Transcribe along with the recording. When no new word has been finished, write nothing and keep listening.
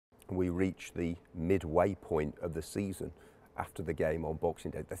and we reach the midway point of the season after the game on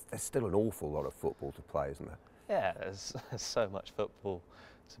Boxing Day, there's still an awful lot of football to play, isn't there? Yeah, there's so much football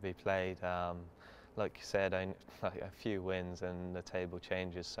to be played. Like you said, like a few wins and the table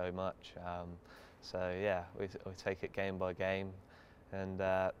changes so much. So yeah, we take it game by game, and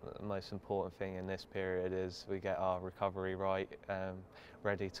the most important thing in this period is we get our recovery right,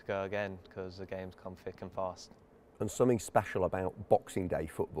 ready to go again, because the games come thick and fast. And something special about Boxing Day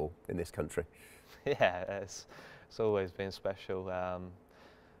football in this country? Yeah, it's always been special.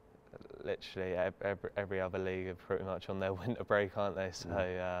 Literally every other league are pretty much on their winter break, aren't they?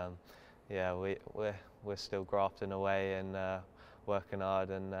 So yeah, we're still grafting away and working hard,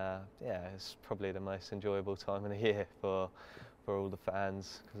 and yeah, it's probably the most enjoyable time of the year for all the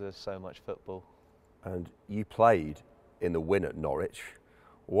fans, because there's so much football. And you played in the win at Norwich.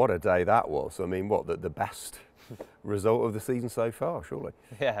 What a day that was. I mean, what, the best result of the season so far, surely?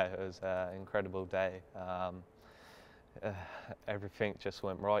 Yeah, it was an incredible day. Everything just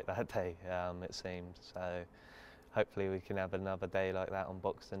went right that day, it seemed. So hopefully we can have another day like that on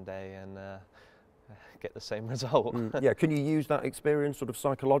Boxing Day and get the same result. Yeah, can you use that experience sort of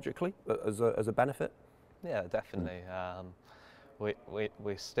psychologically as a benefit? Yeah, definitely.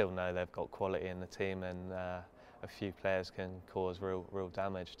 We still know they've got quality in the team, and a few players can cause real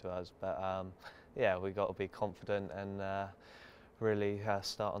damage to us. But yeah, we've got to be confident and really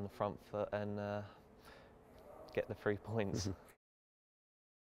start on the front foot and get the 3 points.